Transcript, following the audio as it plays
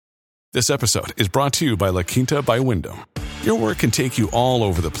This episode is brought to you by La Quinta by Wyndham. Your work can take you all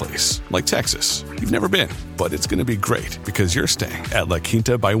over the place, like Texas. You've never been, but it's going to be great because you're staying at La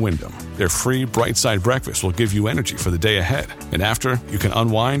Quinta by Wyndham. Their free Bright Side breakfast will give you energy for the day ahead. And after, you can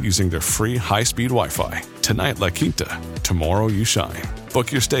unwind using their free high-speed Wi-Fi. Tonight, La Quinta. Tomorrow, you shine.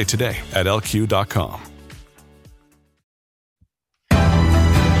 Book your stay today at LQ.com.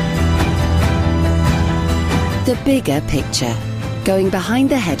 The bigger picture. Going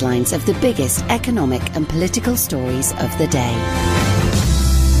behind the headlines of the biggest economic and political stories of the day.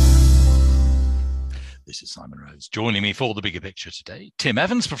 This is Simon Rhodes. Joining me for the bigger picture today, Tim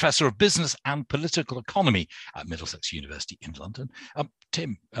Evans, Professor of Business and Political Economy at Middlesex University in London.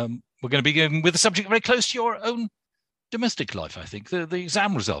 Tim, we're going to be going with a subject very close to your own domestic life, I think, the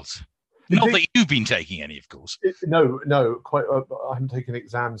exam results. Not that you've been taking any, of course. No, quite. I haven't taken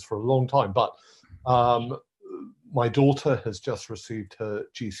exams for a long time, but my daughter has just received her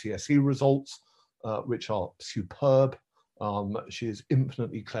GCSE results, which are superb. She is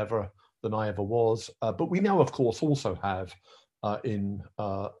infinitely cleverer than I ever was. But we now, of course, also have in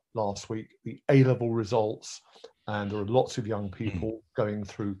last week the A-level results, and there are lots of young people going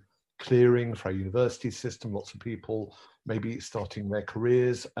through clearing for our university system, lots of people maybe starting their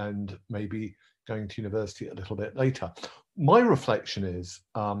careers and maybe going to university a little bit later. My reflection is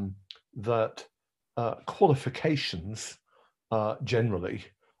that qualifications generally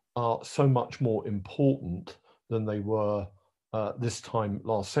are so much more important than they were this time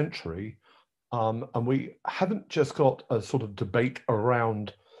last century. And we haven't just got a sort of debate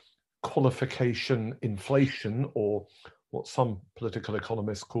around qualification inflation, or what some political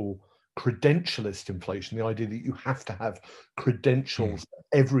economists call credentialist inflation, the idea that you have to have credentials for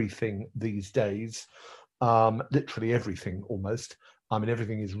everything these days, literally everything almost. I mean,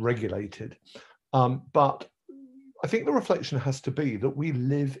 everything is regulated. But I think the reflection has to be that we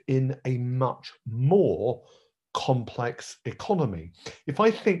live in a much more complex economy. If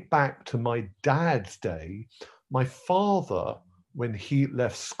I think back to my dad's day, my father, when he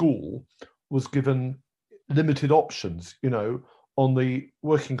left school, was given limited options, on the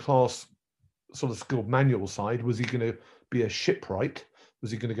working class sort of skilled manual side. Was he going to be a shipwright? Was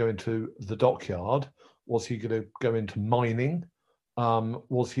he going to go into the dockyard? Was he going to go into mining?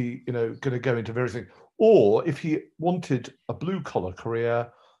 Was he, going to go into various things? Or if he wanted a blue-collar career,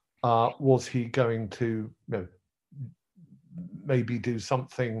 was he going to, maybe do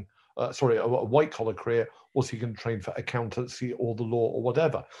something, a white-collar career? Was he going to train for accountancy or the law or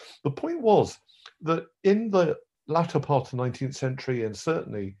whatever? The point was that in the latter part of the 19th century, and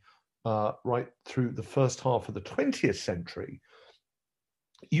certainly right through the first half of the 20th century,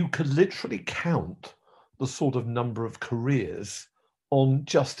 you could literally count the sort of number of careers on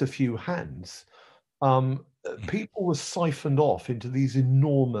just a few hands. People were siphoned off into these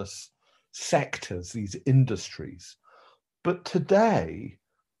enormous sectors, these industries. But today,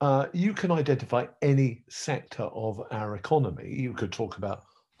 you can identify any sector of our economy. You could talk about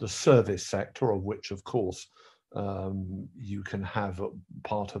the service sector, of which, of course, you can have a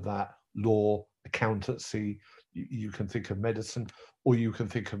part of that law, accountancy, you can think of medicine, or you can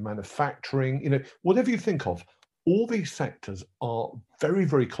think of manufacturing, whatever you think of. All these sectors are very,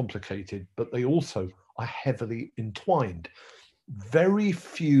 very complicated, but they also are heavily entwined. Very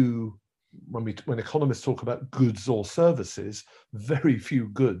few, when economists talk about goods or services, very few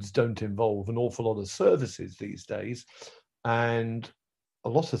goods don't involve an awful lot of services these days. And a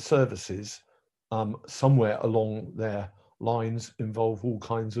lot of services, somewhere along their lines, involve all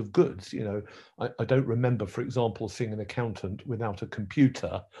kinds of goods. I don't remember, for example, seeing an accountant without a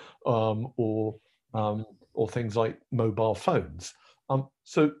computer, or things like mobile phones.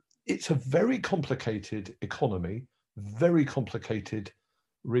 So it's a very complicated economy, very complicated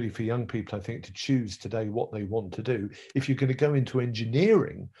really for young people, I think, to choose today what they want to do. If you're going to go into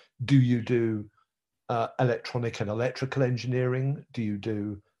engineering, do you do electronic and electrical engineering? Do you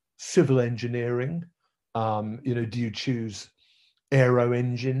do civil engineering? Do you choose aero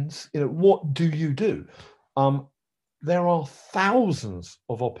engines? What do you do? There are thousands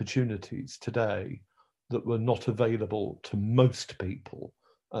of opportunities today that were not available to most people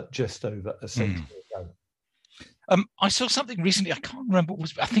just over a century ago. I saw something recently, I can't remember,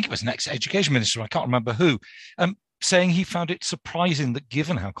 I think it was an ex-education minister, I can't remember who, saying he found it surprising that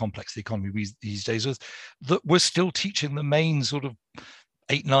given how complex the economy these days was, that we're still teaching the main sort of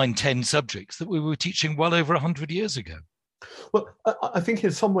 8, 9, 10 subjects that we were teaching well over 100 years ago. Well, I think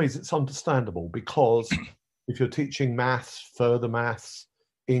in some ways it's understandable, because if you're teaching maths, further maths,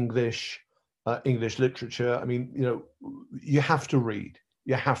 English literature, I mean, you have to read,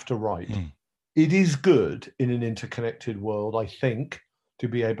 you have to write. It is good in an interconnected world, I think, to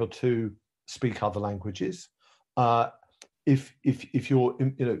be able to speak other languages. If you're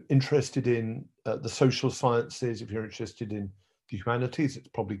interested in the social sciences, if you're interested in the humanities, it's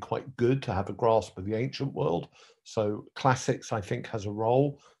probably quite good to have a grasp of the ancient world. So classics, I think, has a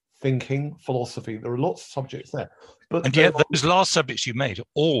role. Thinking, philosophy, there are lots of subjects there. And yet those last subjects you made are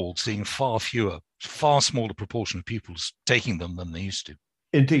all seeing far smaller proportion of pupils taking them than they used to.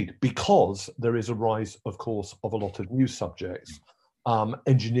 Indeed, because there is a rise, of course, of a lot of new subjects.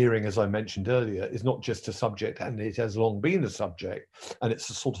 Engineering, as I mentioned earlier, is not just a subject, and it has long been a subject, and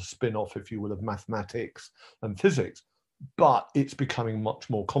it's a sort of spin-off, if you will, of mathematics and physics, but it's becoming much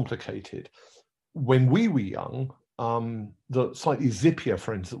more complicated. When we were young, the slightly zippier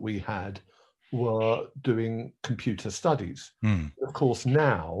friends that we had were doing computer studies. Of course,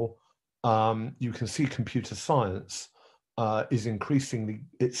 now you can see computer science is increasingly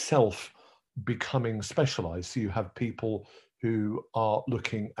itself becoming specialized. So you have people who are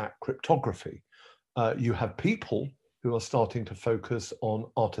looking at cryptography. You have people who are starting to focus on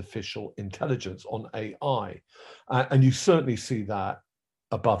artificial intelligence, on AI. And you certainly see that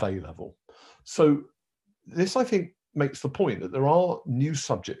above A level. So this, I think, makes the point that there are new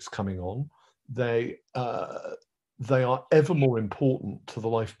subjects coming on. They are ever more important to the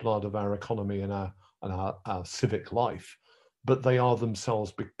lifeblood of our economy and our civic life, but they are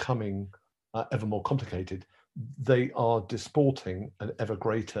themselves becoming ever more complicated. They are disporting an ever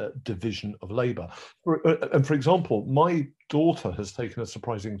greater division of labour. And for example, my daughter has taken a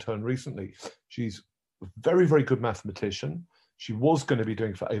surprising turn recently. She's a very, very good mathematician. She was going to be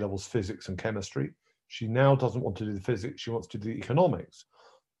doing for A-levels physics and chemistry. She now doesn't want to do the physics, she wants to do the economics.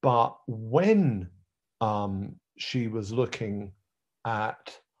 But when she was looking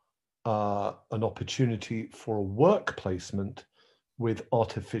at an opportunity for a work placement with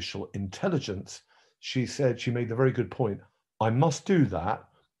artificial intelligence, she said, she made a very good point, I must do that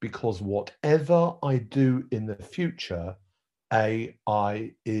because whatever I do in the future,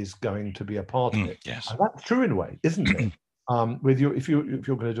 AI is going to be a part of it. Yes. And that's true in a way, isn't it? If you're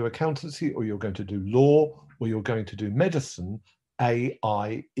going to do accountancy, or you're going to do law, or you're going to do medicine,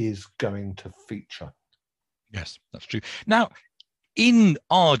 AI is going to feature. Yes, that's true. Now, in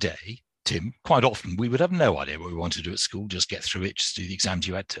our day, Tim, quite often we would have no idea what we wanted to do at school, just get through it, just do the exams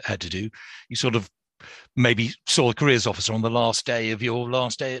you had to do. You sort of maybe saw the careers officer on the last day of your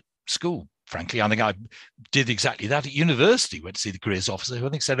last day at school. Frankly, I think I did exactly that at university. Went to see the careers officer, who I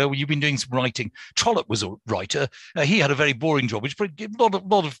think said, "Oh, well, you've been doing some writing." Trollope was a writer. He had a very boring job, which gave a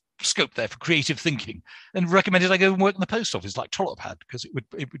lot of scope there for creative thinking, and recommended I go and work in the post office like Trollope had, because it would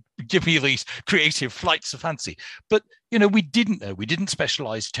give me these creative flights of fancy. But we didn't know. We didn't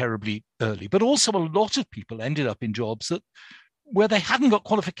specialize terribly early. But also, a lot of people ended up in jobs where they hadn't got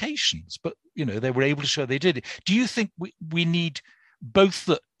qualifications, but they were able to show they did it. Do you think we need both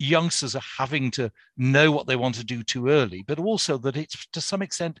that youngsters are having to know what they want to do too early, but also that it's to some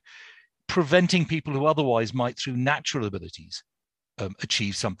extent preventing people who otherwise might, through natural abilities,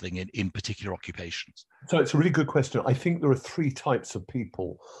 achieve something in particular occupations? So it's a really good question. I think there are three types of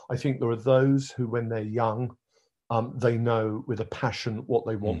people. I think there are those who, when they're young, they know with a passion what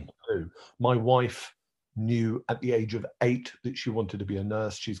they want to do. My wife knew at the age of 8 that she wanted to be a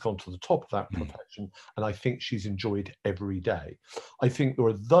nurse. She's gone to the top of that profession, and I think she's enjoyed every day. I think there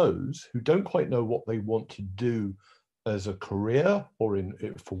are those who don't quite know what they want to do as a career or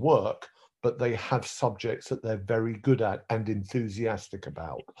for work, but they have subjects that they're very good at and enthusiastic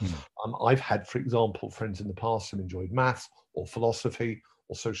about. I've had, for example, friends in the past who enjoyed maths or philosophy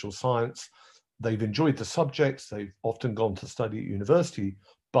or social science. They've enjoyed the subjects. They've often gone to study at university,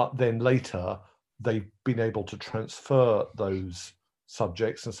 but then later they've been able to transfer those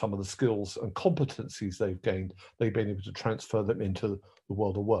subjects and some of the skills and competencies they've gained, they've been able to transfer them into the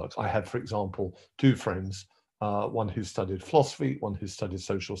world of work. I had, for example, 2 friends, one who studied philosophy, one who studied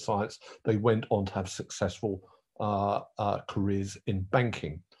social science. They went on to have successful careers in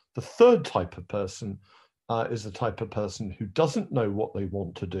banking. The third type of person is the type of person who doesn't know what they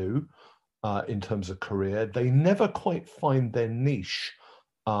want to do in terms of career. They never quite find their niche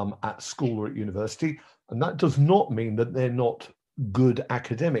at school or at university. And that does not mean that they're not good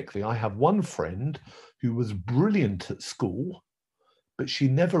academically. I have one friend who was brilliant at school, but she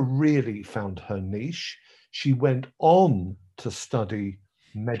never really found her niche. She went on to study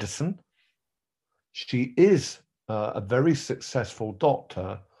medicine. She is a very successful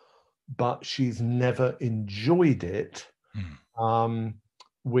doctor, but she's never enjoyed it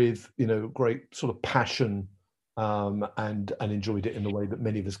with great sort of passion and enjoyed it in the way that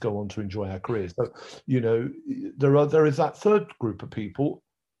many of us go on to enjoy our careers. So, there is that third group of people,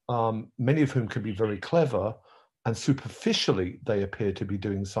 many of whom can be very clever, and superficially they appear to be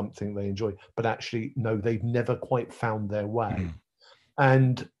doing something they enjoy, but actually, no, they've never quite found their way.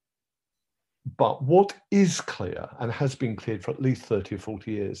 But what is clear, and has been cleared for at least 30 or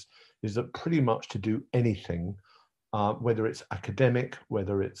 40 years, is that pretty much to do anything, whether it's academic,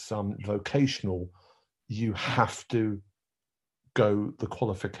 whether it's vocational, you have to go the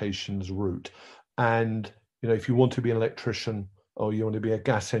qualifications route. And if you want to be an electrician, or you want to be a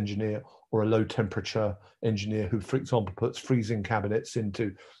gas engineer, or a low temperature engineer who, for example, puts freezing cabinets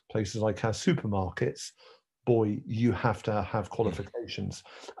into places like our supermarkets, boy, you have to have qualifications.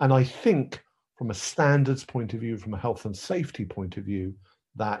 And I think from a standards point of view, from a health and safety point of view,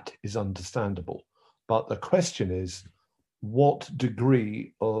 that is understandable. But the question is, what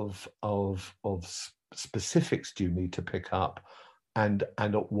degree of specifics do you need to pick up, and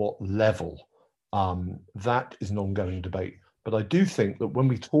at what level? That is an ongoing debate. But I do think that when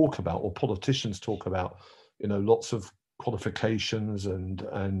we talk about, or politicians talk about, lots of qualifications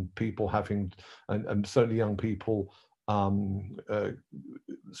and people having, and certainly young people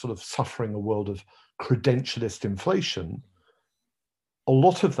sort of suffering a world of credentialist inflation, a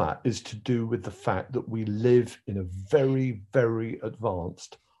lot of that is to do with the fact that we live in a very, very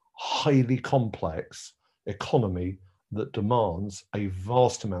advanced, highly complex economy that demands a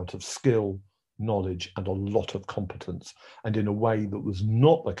vast amount of skill, knowledge, and a lot of competence, and in a way that was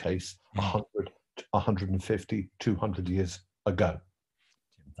not the case 100, 150, 200 years ago.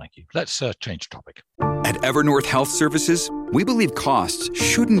 Thank you. Let's change topic. At Evernorth Health Services, we believe costs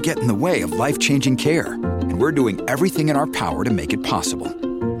shouldn't get in the way of life-changing care, and we're doing everything in our power to make it possible.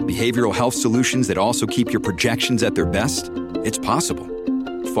 Behavioral health solutions that also keep your projections at their best? It's possible.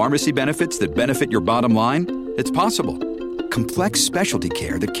 Pharmacy benefits that benefit your bottom line? It's possible. Complex specialty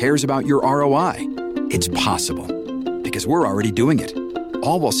care that cares about your ROI? It's possible. Because we're already doing it.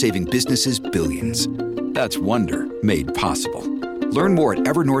 All while saving businesses billions. That's Wonder made possible. Learn more at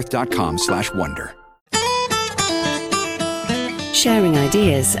evernorth.com/wonder. Sharing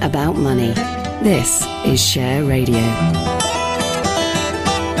ideas about money. This is Share Radio.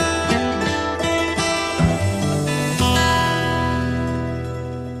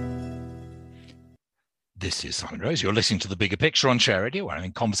 This is Simon Rose. You're listening to The Bigger Picture on Share Radio. We're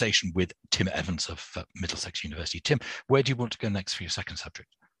in conversation with Tim Evans of Middlesex University. Tim, where do you want to go next for your second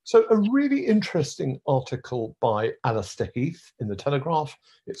subject? So a really interesting article by Alistair Heath in The Telegraph.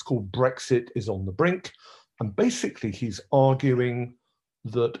 It's called Brexit is on the Brink. And basically he's arguing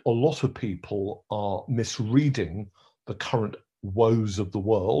that a lot of people are misreading the current woes of the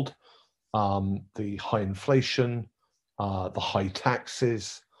world, the high inflation, the high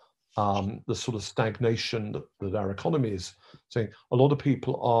taxes, the sort of stagnation that our economy is saying. A lot of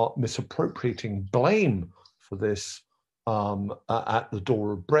people are misappropriating blame for this at the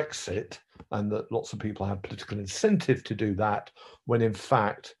door of Brexit, and that lots of people have political incentive to do that, when in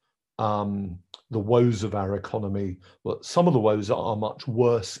fact the woes of our economy, well, some of the woes are much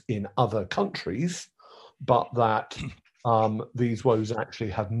worse in other countries, but that these woes actually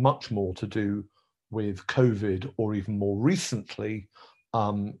have much more to do with COVID, or even more recently,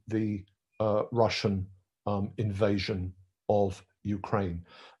 the Russian invasion of Ukraine.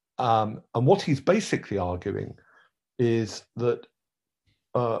 And what he's basically arguing is that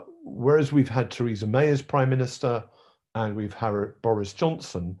whereas we've had Theresa May as Prime Minister and we've had Boris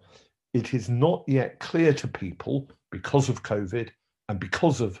Johnson, it is not yet clear to people, because of COVID and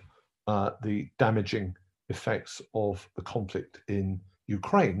because of the damaging effects of the conflict in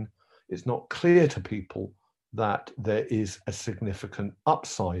Ukraine, it's not clear to people that there is a significant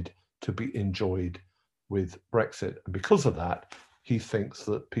upside to be enjoyed with Brexit. And because of that, he thinks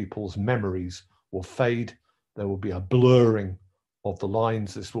that people's memories will fade. There will be a blurring of the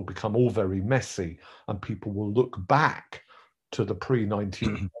lines. This will become all very messy, and people will look back to the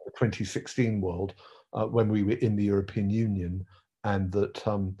pre-2016 world when we were in the European Union, and that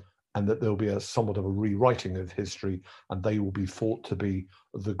there'll be somewhat of a rewriting of history, and they will be thought to be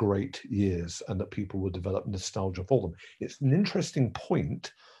the great years, and that people will develop nostalgia for them. It's an interesting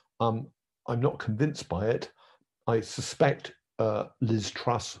point. I'm not convinced by it. I suspect Liz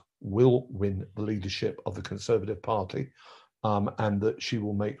Truss will win the leadership of the Conservative Party, and that she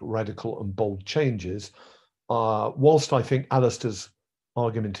will make radical and bold changes. Whilst I think Alistair's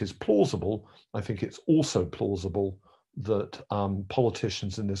argument is plausible, I think it's also plausible that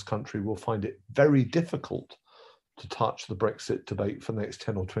politicians in this country will find it very difficult to touch the Brexit debate for the next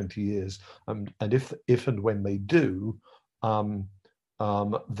 10 or 20 years. And if and when they do,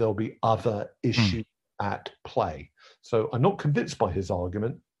 there'll be other issues at play. So I'm not convinced by his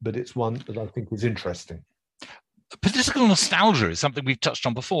argument, but it's one that I think is interesting. Political nostalgia is something we've touched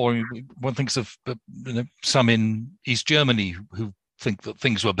on before. I mean, one thinks of some in East Germany who think that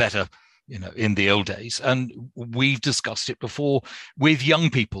things were better, in the old days, and we've discussed it before with young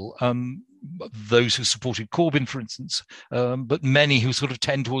people. Those who supported Corbyn, for instance, but many who sort of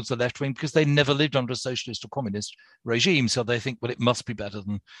tend towards the left wing because they never lived under a socialist or communist regime, so they think, well, it must be better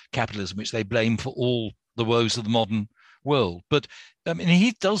than capitalism, which they blame for all the woes of the modern world. But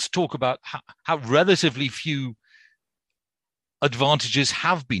he does talk about how relatively few advantages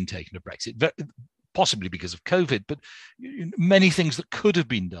have been taken of Brexit, possibly because of COVID, but many things that could have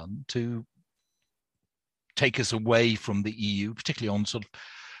been done to take us away from the EU, particularly on sort of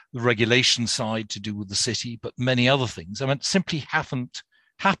the regulation side to do with the city, but many other things, simply haven't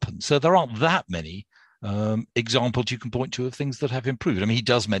happened. So there aren't that many examples you can point to of things that have improved. He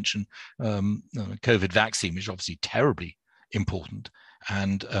does mention COVID vaccine, which is obviously terribly important,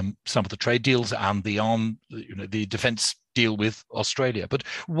 and some of the trade deals and the defence deal with Australia. But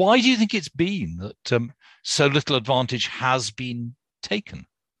why do you think it's been that so little advantage has been taken?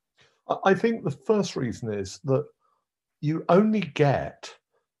 I think the first reason is that you only get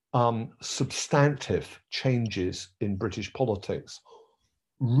substantive changes in British politics,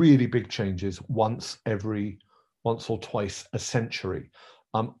 really big changes, once or twice a century.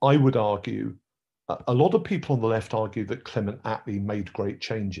 I would argue, a lot of people on the left argue that Clement Attlee made great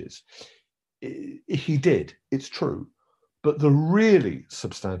changes. He did, it's true. But the really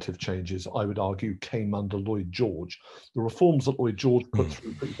substantive changes, I would argue, came under Lloyd George. The reforms that Lloyd George put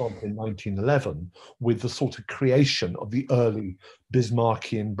through, for example, in 1911, with the sort of creation of the early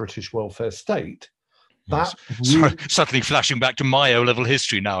Bismarckian British welfare state. Yes. Sorry, suddenly flashing back to my O-level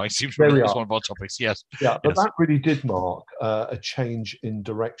history now. I seem to remember it's one of our topics. Yes. Yeah, but that really did mark a change in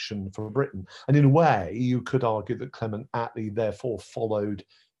direction for Britain. And in a way, you could argue that Clement Attlee therefore followed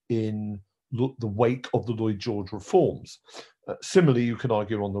in the wake of the Lloyd George reforms. Similarly, you could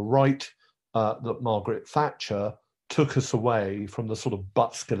argue on the right that Margaret Thatcher took us away from the sort of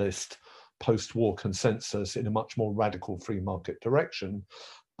Butskillist post-war consensus in a much more radical free market direction,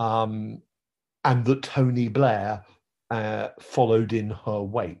 and that Tony Blair followed in her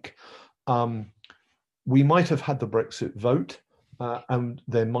wake. We might have had the Brexit vote, and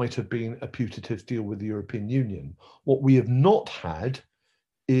there might have been a putative deal with the European Union. What we have not had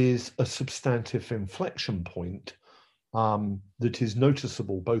is a substantive inflection point that is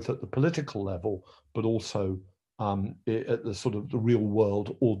noticeable both at the political level, but also at the sort of the real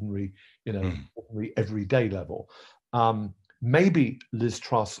world, ordinary everyday level. Maybe Liz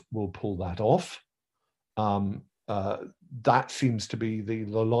Truss will pull that off. That seems to be the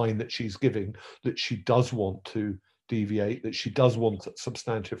line that she's giving, that she does want to deviate, that she does want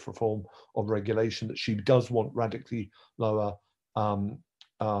substantive reform of regulation, that she does want radically lower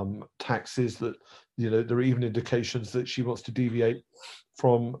taxes, that there are even indications that she wants to deviate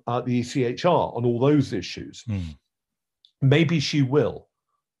from the ECHR on all those issues. Maybe she will,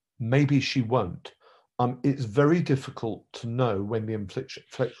 maybe she won't. It's very difficult to know when the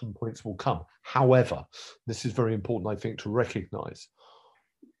inflection points will come. However, this is very important, I think, to recognize.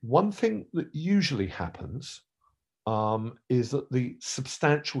 One thing that usually happens is that the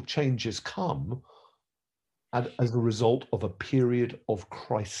substantial changes come as a result of a period of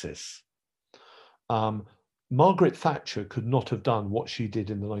crisis. Margaret Thatcher could not have done what she did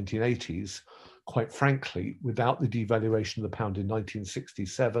in the 1980s, quite frankly, without the devaluation of the pound in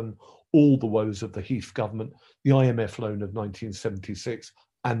 1967, all the woes of the Heath government, the IMF loan of 1976,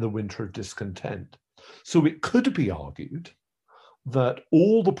 and the winter of discontent. So it could be argued that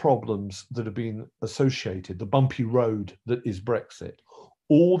all the problems that have been associated, the bumpy road that is Brexit,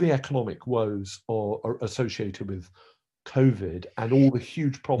 all the economic woes are associated with COVID, and all the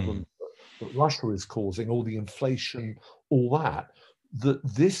huge problems that Russia is causing, all the inflation, all that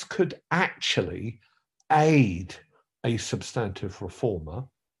this could actually aid a substantive reformer,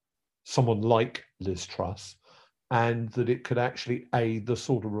 someone like Liz Truss, and that it could actually aid the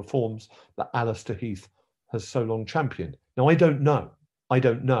sort of reforms that Alistair Heath has so long championed. Now, I don't know. I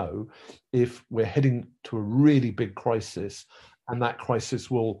don't know if we're heading to a really big crisis, and that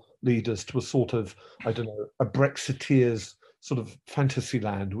crisis will lead us to a sort of, I don't know, a Brexiteers sort of fantasy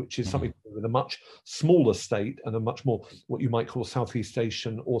land, which is something with a much smaller state and a much more what you might call Southeast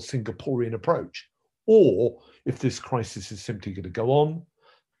Asian or Singaporean approach. Or if this crisis is simply going to go on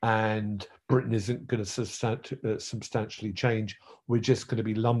and Britain isn't going to substantially change, we're just going to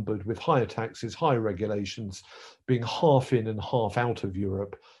be lumbered with higher taxes, higher regulations, being half in and half out of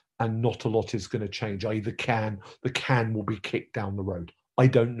Europe, and not a lot is going to change. The can will be kicked down the road. I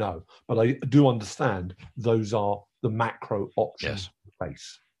don't know, but I do understand those are the macro options we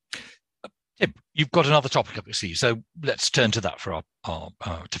face. Tim, you've got another topic up your sleeve, so let's turn to that for our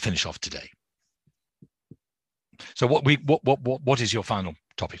to finish off today. So what is your final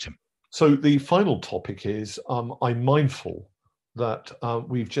topic, Tim? So the final topic is I'm mindful that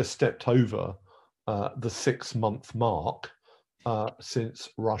we've just stepped over the 6-month mark since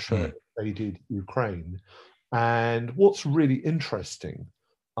Russia invaded Ukraine. And what's really interesting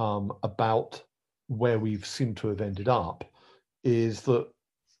about where we've seemed to have ended up is that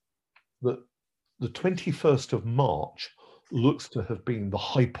the 21st of March looks to have been the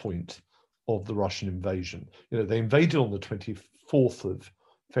high point of the Russian invasion. They invaded on the 24th of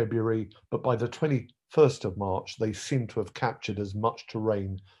February, but by the 21st of March, they seem to have captured as much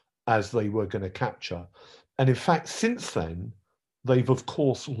terrain as they were going to capture. And in fact, since then, they've of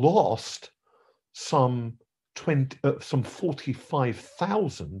course lost some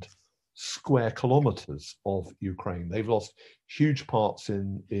 45,000 square kilometers of Ukraine. They've lost huge parts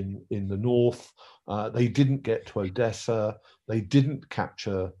in the north. They didn't get to Odessa. They didn't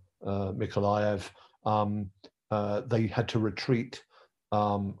capture Mykolaiv. They had to retreat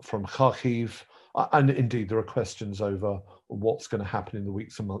from Kharkiv. And indeed, there are questions over what's going to happen in the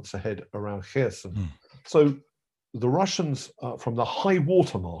weeks and months ahead around Kherson. So the Russians, from the high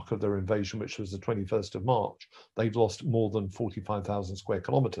watermark of their invasion, which was the 21st of March, they've lost more than 45,000 square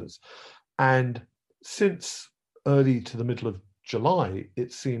kilometers. And since early to the middle of July,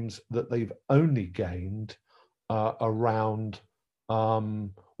 it seems that they've only gained around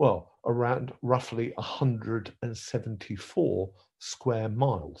roughly 174 square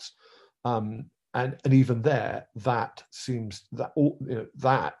miles. And even there, that seems to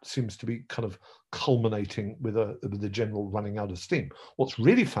be kind of culminating with the general running out of steam. What's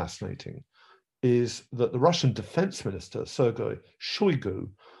really fascinating is that the Russian defense minister, Sergei Shoigu,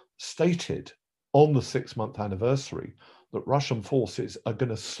 stated on the 6-month anniversary that Russian forces are going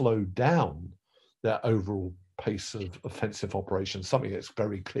to slow down their overall pace of offensive operations, something that's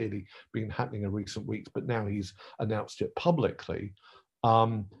very clearly been happening in recent weeks, but now he's announced it publicly.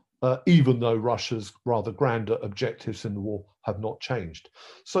 Even though Russia's rather grander objectives in the war have not changed.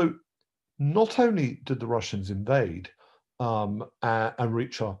 So not only did the Russians invade and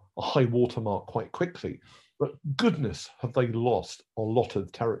reach a high watermark quite quickly, but goodness, have they lost a lot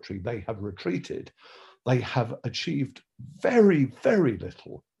of territory. They have retreated. They have achieved very, very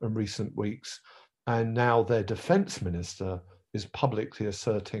little in recent weeks. And now their defense minister is publicly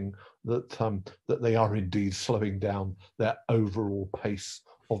asserting that, that they are indeed slowing down their overall pace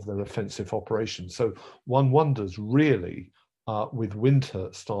of their offensive operations. So one wonders really, with winter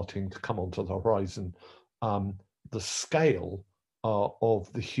starting to come onto the horizon, the scale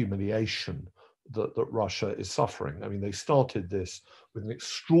of the humiliation that Russia is suffering. I mean, they started this with an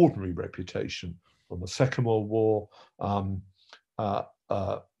extraordinary reputation from the Second World War.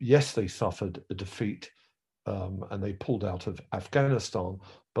 Yes, they suffered a defeat and they pulled out of Afghanistan,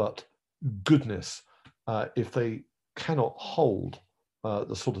 but goodness, if they cannot hold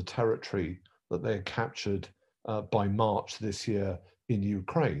the sort of territory that they had captured by March this year in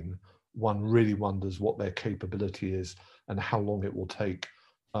Ukraine, one really wonders what their capability is and how long it will take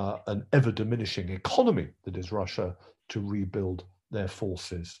an ever-diminishing economy that is Russia to rebuild their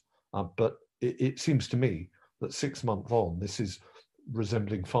forces. But it seems to me that 6 months on, this is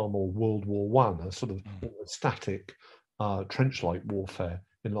resembling far more World War I, a sort of static trench-like warfare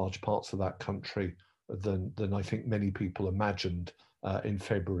in large parts of that country than I think many people imagined in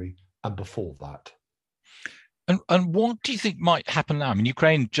February and before that. And what do you think might happen now? I mean,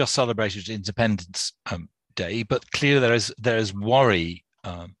 Ukraine just celebrated Independence Day, but clearly there is worry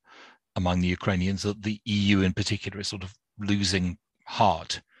among the Ukrainians that the EU in particular is sort of losing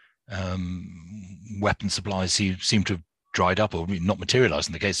heart. Weapon supplies seem to have dried up or not materialized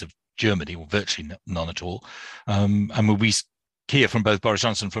in the case of Germany, or virtually none at all. And we hear from both Boris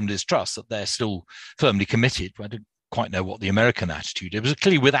Johnson and from Liz Truss that they're still firmly committed. I don't quite know what the American attitude is.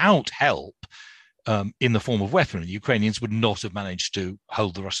 Clearly, without help in the form of weaponry, the Ukrainians would not have managed to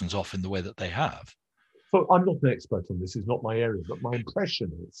hold the Russians off in the way that they have. So I'm not an expert on this, it's not my area, but my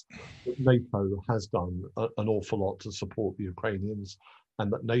impression is that NATO has done an awful lot to support the Ukrainians,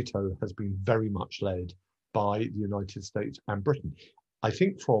 and that NATO has been very much led by the United States and Britain. I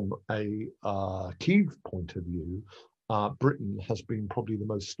think from a Kyiv point of view, Britain has been probably the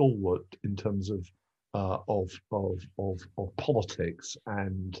most stalwart in terms of politics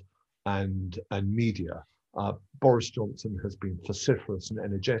and media. Boris Johnson has been vociferous and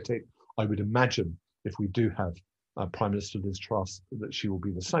energetic. I would imagine if we do have Prime Minister Liz Truss, that she will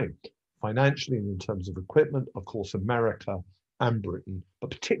be the same. Financially and in terms of equipment, of course, America and Britain, but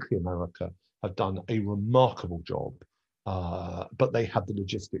particularly America, have done a remarkable job but they have the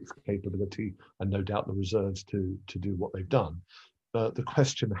logistics capability and no doubt the reserves to do what they've done. The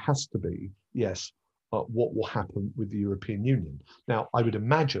question has to be, yes, what will happen with the European Union? Now, I would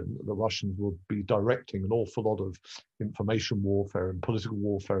imagine that the Russians will be directing an awful lot of information warfare and political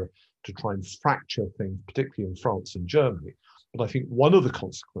warfare to try and fracture things, particularly in France and Germany. But I think one of the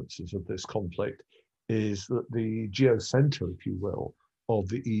consequences of this conflict is that the geocenter, if you will, of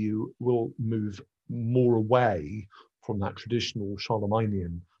the EU will move more away from that traditional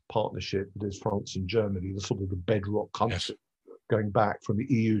Charlemagnian partnership that is France and Germany, the sort of the bedrock country, going back from the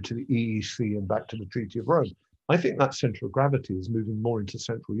EU to the EEC and back to the Treaty of Rome. I think that center of gravity is moving more into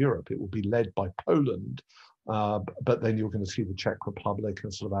Central Europe. It will be led by Poland, but then you're going to see the Czech Republic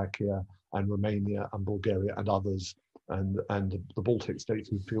and Slovakia and Romania and Bulgaria and others and the Baltic states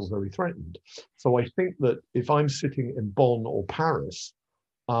who feel very threatened. So I think that if I'm sitting in Bonn or Paris,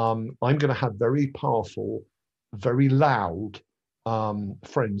 I'm going to have very powerful, very loud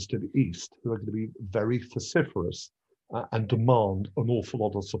friends to the east who are going to be very vociferous and demand an awful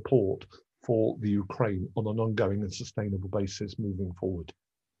lot of support for the Ukraine on an ongoing and sustainable basis moving forward.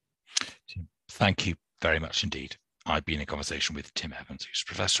 Thank you very much indeed. I've been in conversation with Tim Evans, who's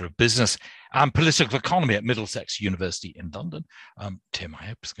Professor of Business and Political Economy at Middlesex University in London. Tim, I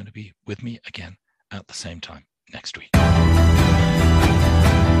hope, is going to be with me again at the same time next week.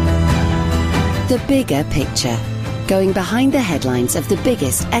 The Bigger Picture, going behind the headlines of the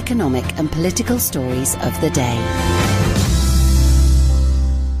biggest economic and political stories of the day.